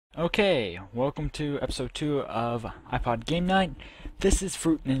Okay, welcome to episode 2 of iPod Game Night. This is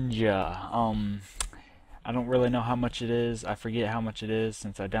Fruit Ninja. I don't really know how much it is. I forget how much it is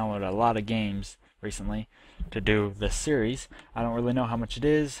since I downloaded a lot of games recently to do this series. I don't really know how much it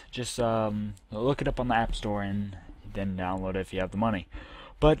is. Just look it up on the App Store and then download it if you have the money.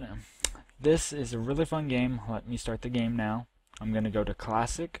 But this is a really fun game. Let me start the game now. I'm gonna go to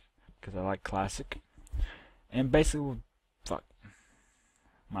Classic because I like Classic. And basically, fuck.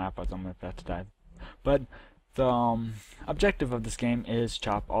 My iPod's almost about to die. But the objective of this game is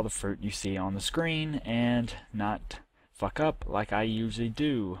chop all the fruit you see on the screen and not fuck up like I usually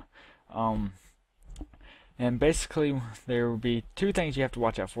do. And basically there will be two things you have to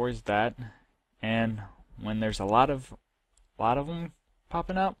watch out for is that, and when there's a lot of them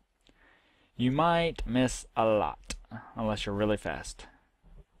popping up, you might miss a lot unless you're really fast.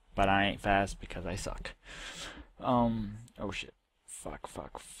 But I ain't fast because I suck. Oh shit. Fuck.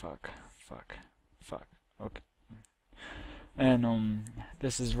 Okay. And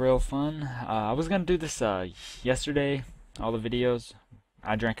this is real fun. I was gonna do this yesterday, all the videos.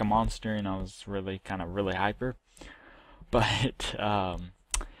 I drank a Monster and I was really hyper. But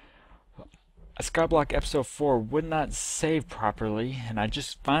Skyblock episode 4 would not save properly, and I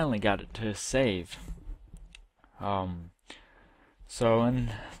just finally got it to save.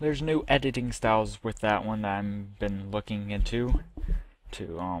 And there's new editing styles with that one that I've been looking into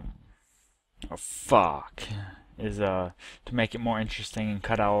to to make it more interesting and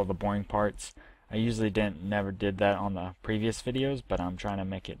cut out all the boring parts. I usually never did that on the previous videos, but I'm trying to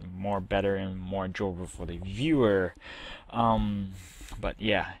make it more better and more enjoyable for the viewer. But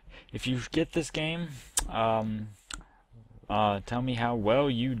yeah, if you get this game, tell me how well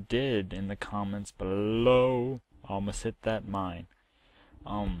you did in the comments below. I almost hit that mine.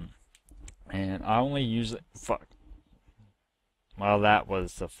 And I only use it. Fuck. Well, that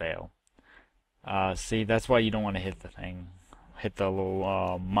was a fail. See, that's why you don't want to hit the thing. Hit the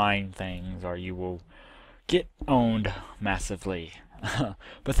little mine things, or you will get owned massively.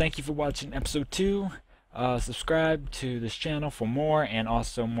 But thank you for watching episode 2. Subscribe to this channel for more, and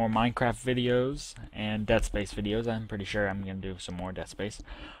also more Minecraft videos and Dead Space videos. I'm pretty sure I'm gonna do some more Dead Space.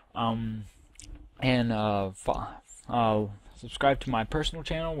 Subscribe to my personal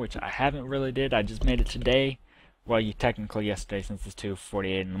channel, which I haven't really did. I just made it today. Well, you technically yesterday, since it's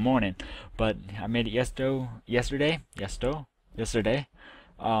 2:48 in the morning, but I made it yesterday. It's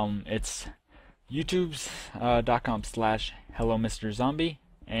youtube.com/hello Mr. Zombie,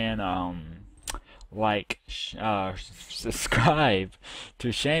 and subscribe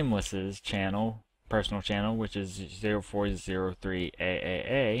to Shameless's channel, personal channel, which is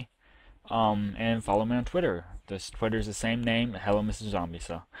 0403AAA. And follow me on Twitter. This Twitter's the same name, Hello Mr. Zombie.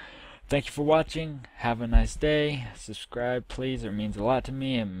 So thank you for watching. Have a nice day. Subscribe, please. It means a lot to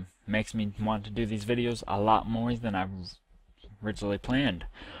me and makes me want to do these videos a lot more than I originally planned.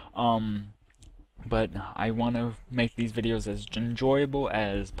 But I want to make these videos as enjoyable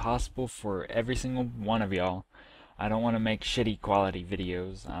as possible for every single one of y'all. I don't want to make shitty quality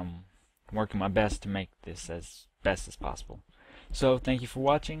videos. I'm working my best to make this as best as possible. So thank you for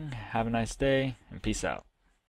watching. Have a nice day and peace out.